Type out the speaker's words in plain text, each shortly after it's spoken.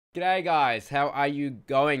G'day guys, how are you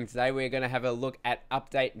going? Today we're going to have a look at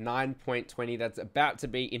update 9.20 that's about to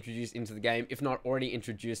be introduced into the game, if not already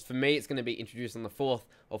introduced. For me, it's going to be introduced on the 4th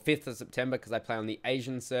or 5th of September because I play on the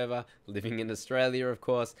Asian server, living in Australia of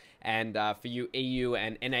course, and for you EU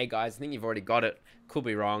and NA guys, I think you've already got it. Could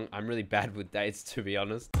be wrong, I'm really bad with dates to be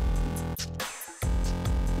honest.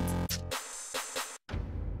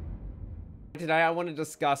 Today I want to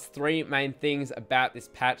discuss three main things about this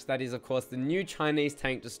patch. That is, of course, the new Chinese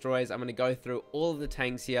tank destroyers. I'm going to go through all of the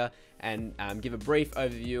tanks here and give a brief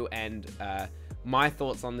overview and my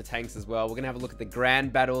thoughts on the tanks as well. We're going to have a look at the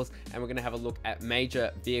grand battles and we're going to have a look at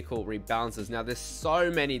major vehicle rebalances. Now, there's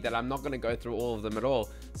so many that I'm not going to go through all of them at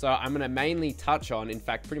all. So I'm going to mainly touch on, in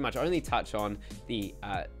fact, pretty much only touch on the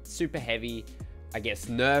super heavy, I guess,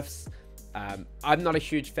 nerfs. I'm not a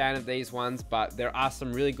huge fan of these ones, but there are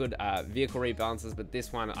some really good vehicle rebalances, but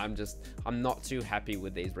this one I'm not too happy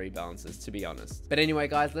with these rebalances, to be honest. But anyway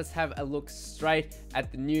guys, let's have a look straight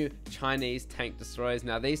at the new Chinese tank destroyers.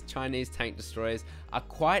 Now, these Chinese tank destroyers are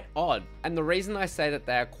quite odd, and the reason I say that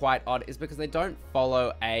they are quite odd is because they don't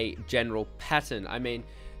follow a general pattern. I mean,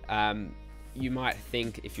 you might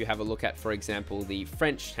think, if you have a look at, for example, the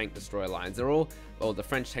French tank destroyer lines, all the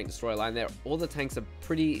French tank destroyer line, all the tanks are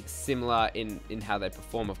pretty similar in how they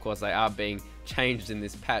perform. Of course, they are being changed in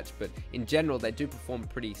this patch, but in general, they do perform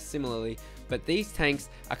pretty similarly. But these tanks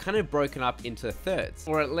are kind of broken up into thirds,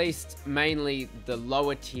 or at least mainly the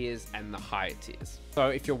lower tiers and the higher tiers. So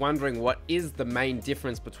if you're wondering what is the main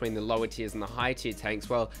difference between the lower tiers and the high tier tanks,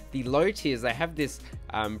 well, the low tiers, they have this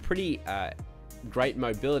pretty great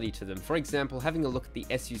mobility to them. For example, having a look at the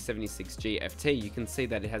Su-76G FT, you can see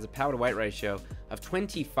that it has a power to weight ratio of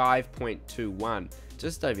 25.21,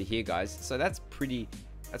 just over here guys. So that's pretty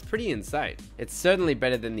insane. It's certainly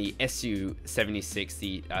better than the Su-76,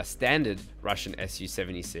 the standard Russian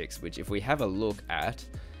Su-76, which, if we have a look at,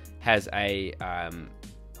 has a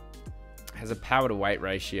power to weight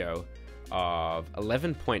ratio of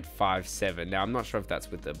 11.57. Now, I'm not sure if that's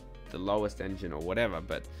with the lowest engine or whatever,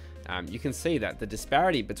 but you can see that the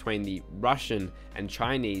disparity between the Russian and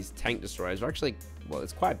Chinese tank destroyers are actually, well,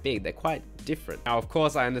 it's quite big. They're quite different. Now, of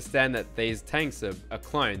course, I understand that these tanks are a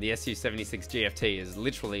clone. The Su-76 GFT is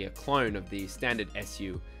literally a clone of the standard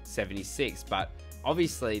Su-76, but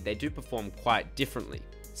obviously they do perform quite differently.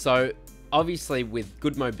 So obviously, with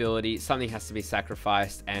good mobility, something has to be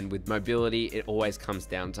sacrificed, and with mobility, it always comes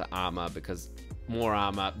down to armor, because more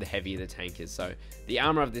armor, the heavier the tank is. So the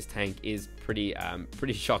armor of this tank is pretty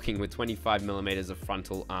shocking, with 25 millimeters of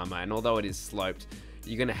frontal armor, and although it is sloped,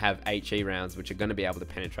 you're going to have HE rounds which are going to be able to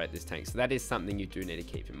penetrate this tank. So that is something you do need to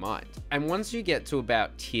keep in mind. And once you get to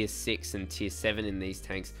about tier 6 and tier 7 in these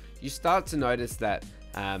tanks, you start to notice that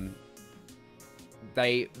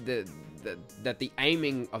that the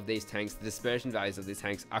aiming of these tanks, the dispersion values of these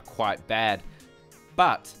tanks are quite bad,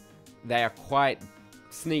 but they are quite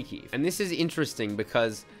sneaky. And this is interesting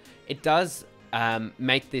because it does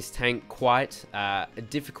make this tank quite a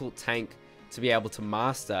difficult tank to be able to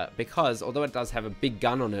master, because although it does have a big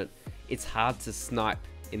gun on it, it's hard to snipe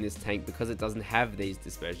in this tank because it doesn't have these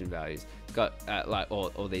dispersion values. It's got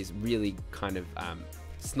or these really kind of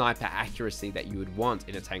sniper accuracy that you would want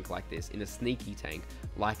in a tank like this, in a sneaky tank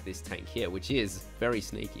like this tank here, which is very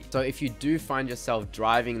sneaky. So if you do find yourself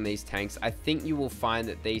driving these tanks, I think you will find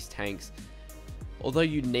that these tanks, although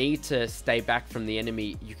you need to stay back from the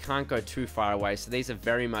enemy, you can't go too far away. So these are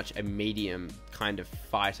very much a medium kind of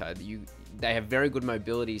fighter. They have very good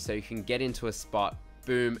mobility, so you can get into a spot,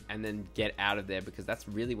 boom, and then get out of there, because that's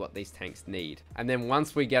really what these tanks need. And then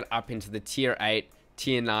once we get up into the tier 8,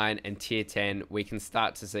 tier 9 and tier 10, we can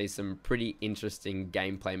start to see some pretty interesting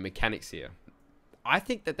gameplay mechanics here. I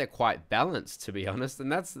think that they're quite balanced, to be honest,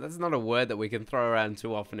 and that's not a word that we can throw around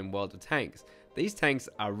too often in World of Tanks. These tanks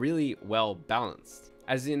are really well balanced,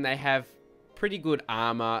 as in they have pretty good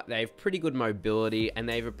armor, they have pretty good mobility, and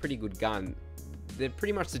they have a pretty good gun. They're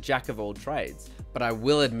pretty much the jack of all trades. But I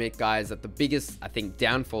will admit, guys, that the biggest, I think,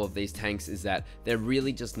 downfall of these tanks is that they're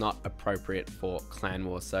really just not appropriate for Clan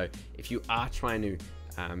Wars. So if you are trying to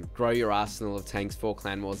grow your arsenal of tanks for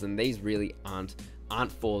Clan Wars, then these really aren't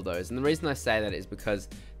for those. And the reason I say that is because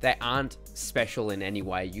they aren't special in any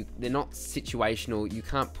way. They're not situational. You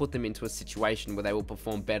can't put them into a situation where they will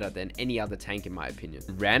perform better than any other tank, in my opinion.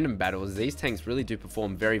 Random battles, these tanks really do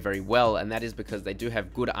perform very, very well, and that is because they do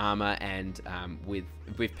have good armor, and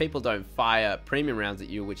if people don't fire premium rounds at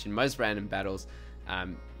you, which in most random battles,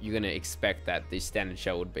 you're going to expect that the standard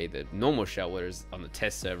shell would be the normal shell, whereas on the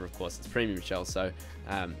test server, of course, it's premium shell. So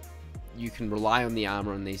you can rely on the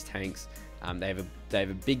armor on these tanks. They have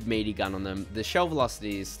a big meaty gun on them. The shell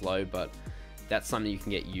velocity is slow, but that's something you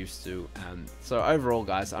can get used to. So overall,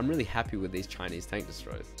 guys, I'm really happy with these Chinese tank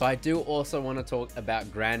destroyers. So I do also want to talk about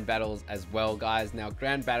Grand Battles as well, guys. Now,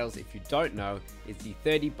 Grand Battles, if you don't know, is the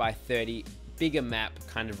 30 by 30 bigger map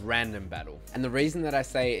kind of random battle. And the reason that I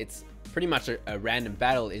say it's pretty much a random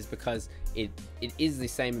battle is because it is the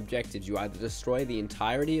same objectives. You either destroy the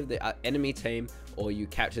entirety of the enemy team, or you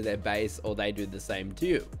capture their base, or they do the same to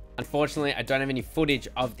you. Unfortunately, I don't have any footage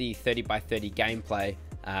of the 30 by 30 gameplay,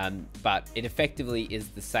 but it effectively is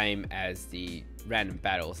the same as the random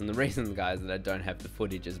battles. And the reason, guys, that I don't have the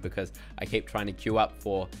footage is because I keep trying to queue up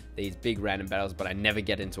for these big random battles, but I never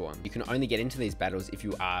get into them. You can only get into these battles if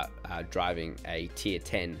you are driving a tier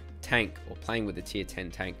 10 tank or playing with a tier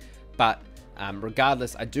 10 tank. But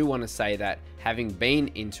regardless, I do want to say that having been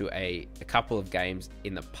into a couple of games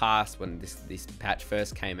in the past when this patch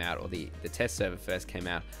first came out, or the test server first came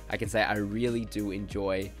out, I can say I really do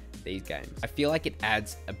enjoy these games. I feel like it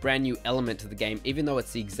adds a brand new element to the game, even though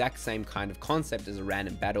it's the exact same kind of concept as a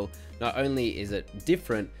random battle. Not only is it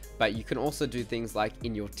different, but you can also do things like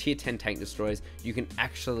in your tier 10 tank destroyers, you can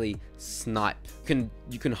actually snipe.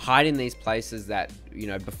 You can hide in these places that, you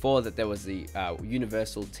know, before that there was the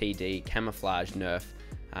universal TD camouflage nerf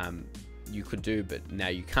you could do, but now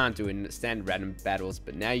you can't do it in standard random battles,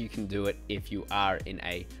 but now you can do it if you are in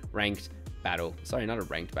a ranked battle. Sorry, not a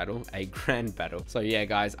ranked battle, a grand battle. So yeah,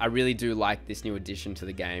 guys, I really do like this new addition to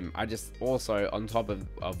the game. I just also, on top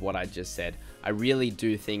of what I just said, I really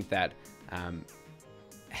do think that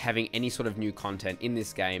having any sort of new content in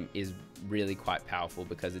this game is really quite powerful,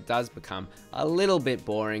 because it does become a little bit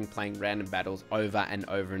boring playing random battles over and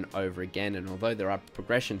over and over again. And although there are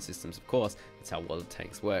progression systems, of course, that's how World of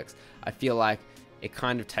Tanks works, I feel like it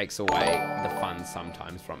kind of takes away the fun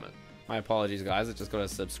sometimes from it. My apologies, guys, I just got a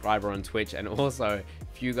subscriber on Twitch, and also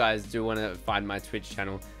if you guys do want to find my Twitch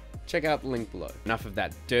channel, check out the link below. Enough of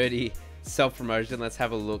that dirty self-promotion, let's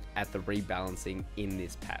have a look at the rebalancing in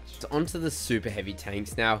this patch. So onto the super heavy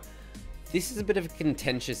tanks. Now, this is a bit of a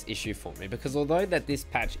contentious issue for me, because although that this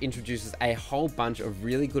patch introduces a whole bunch of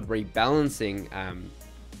really good rebalancing,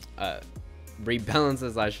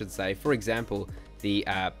 rebalances, I should say. For example, the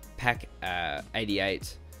Pack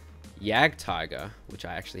 88 Jagdtiger, which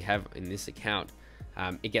I actually have in this account,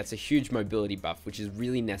 it gets a huge mobility buff, which is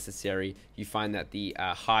really necessary. You find that the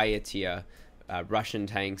higher tier Russian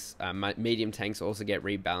tanks, medium tanks also get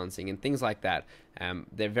rebalancing and things like that.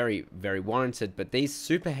 They're very, very warranted, but these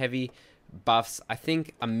super heavy buffs, I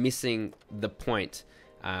think, are missing the point.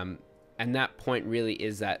 And that point really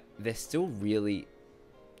is that they're still really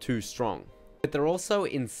too strong, but they're also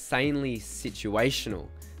insanely situational.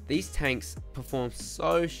 These tanks perform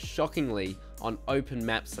so shockingly on open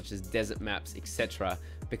maps such as desert maps, etc.,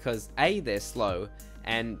 because A, they're slow,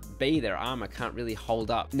 and B, their armor can't really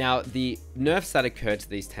hold up. Now, the nerfs that occur to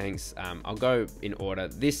these tanks, I'll go in order.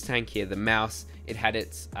 This tank here, the Mouse, it had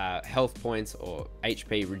its health points or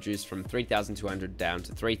HP reduced from 3,200 down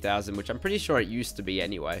to 3,000, which I'm pretty sure it used to be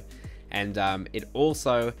anyway. And it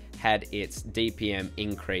also had its DPM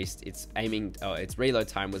increased. Its reload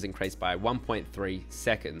time was increased by 1.3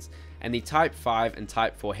 seconds. And the Type 5 and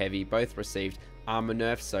Type 4 Heavy both received armor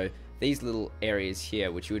nerfs. So these little areas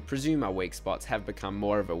here, which you would presume are weak spots, have become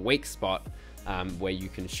more of a weak spot where you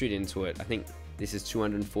can shoot into it. I think this is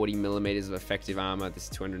 240 millimeters of effective armor. This is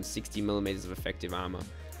 260 millimeters of effective armor.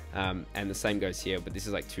 And the same goes here, but this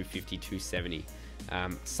is like 250, 270,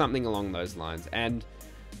 something along those lines. And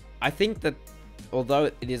I think that although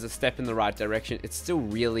it is a step in the right direction, it's still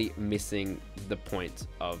really missing the point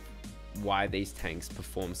of why these tanks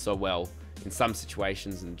perform so well in some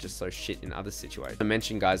situations and just so shit in other situations. I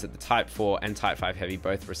mentioned, guys, that the Type 4 and Type 5 Heavy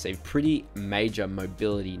both received pretty major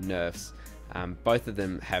mobility nerfs. Both of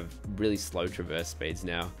them have really slow traverse speeds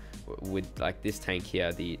now. With like this tank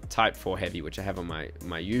here, the Type 4 Heavy, which I have on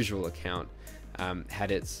my usual account,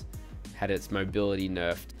 had its mobility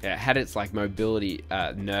nerfed. It had its like mobility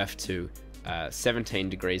nerfed to 17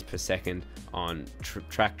 degrees per second on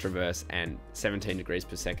track traverse and 17 degrees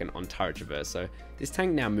per second on turret traverse. So this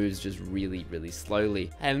tank now moves just really, really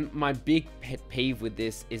slowly. And my big pet peeve with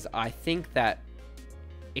this is I think that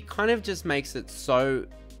it kind of just makes it so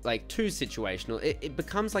like too situational. It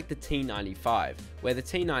becomes like the T95, where the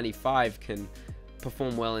T95 can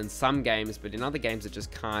perform well in some games, but in other games it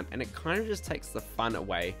just can't, and it kind of just takes the fun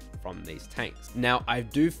away from these tanks. Now, I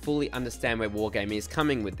do fully understand where Wargaming is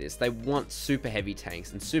coming with this. They want super heavy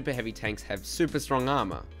tanks, and super heavy tanks have super strong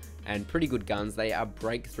armor and pretty good guns. They are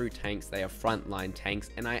breakthrough tanks, they are frontline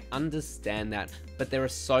tanks, and I understand that, but there are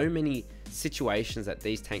so many situations that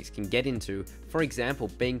these tanks can get into, for example,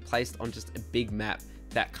 being placed on just a big map,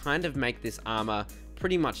 that kind of make this armor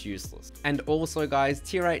pretty much useless. And also guys,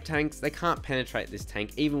 tier 8 tanks, they can't penetrate this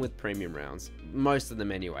tank even with premium rounds, most of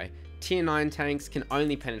them anyway. Tier 9 tanks can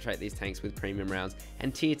only penetrate these tanks with premium rounds,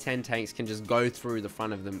 and tier 10 tanks can just go through the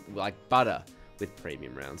front of them like butter with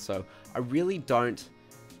premium rounds. So I really don't,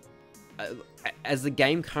 as the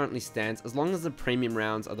game currently stands, as long as the premium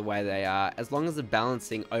rounds are the way they are, as long as the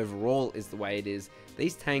balancing overall is the way it is,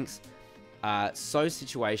 these tanks are so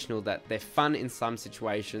situational that they're fun in some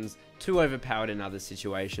situations, too overpowered in other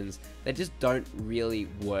situations. They just don't really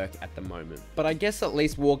work at the moment. But I guess at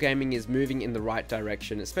least Wargaming is moving in the right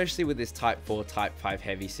direction, especially with this Type 4, Type 5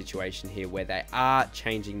 heavy situation here, where they are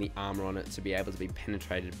changing the armor on it to be able to be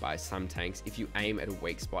penetrated by some tanks if you aim at a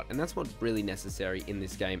weak spot. And that's what's really necessary in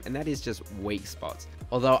this game, and that is just weak spots.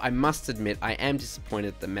 Although I must admit, I am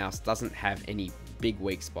disappointed the mouse doesn't have any big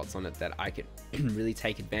weak spots on it that I could really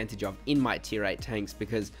take advantage of in my tier 8 tanks,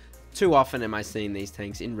 because too often am I seeing these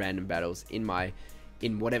tanks in random battles in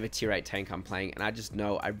whatever tier 8 tank I'm playing, and I just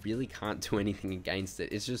know I really can't do anything against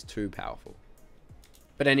it. It's just too powerful.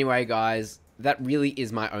 But anyway guys, that really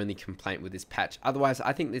is my only complaint with this patch. Otherwise,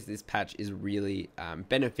 I think this patch is really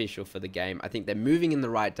beneficial for the game. I think they're moving in the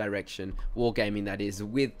right direction, Wargaming that is,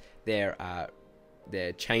 with their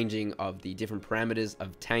changing of the different parameters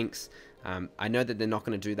of tanks. I know that they're not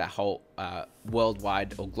going to do that whole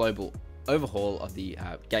worldwide or global overhaul of the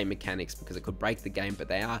game mechanics because it could break the game, but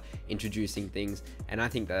they are introducing things, and I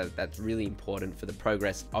think that that's really important for the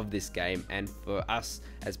progress of this game and for us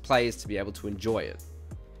as players to be able to enjoy it.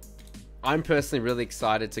 I'm personally really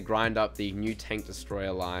excited to grind up the new tank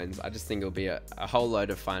destroyer lines. I just think it'll be a whole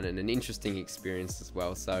load of fun and an interesting experience as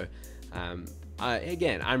well. So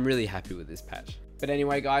again, I'm really happy with this patch. But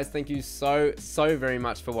anyway guys, thank you so very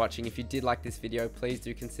much for watching. If you did like this video, please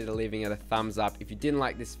do consider leaving it a thumbs up. If you didn't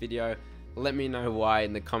like this video, let me know why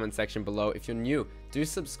in the comment section below. If you're new, do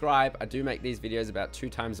subscribe. I do make these videos about 2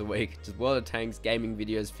 times a week, just World of Tanks, gaming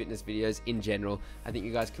videos, fitness videos in general. I think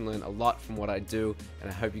you guys can learn a lot from what I do, and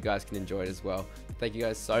I hope you guys can enjoy it as well. Thank you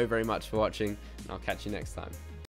guys so very much for watching, and I'll catch you next time.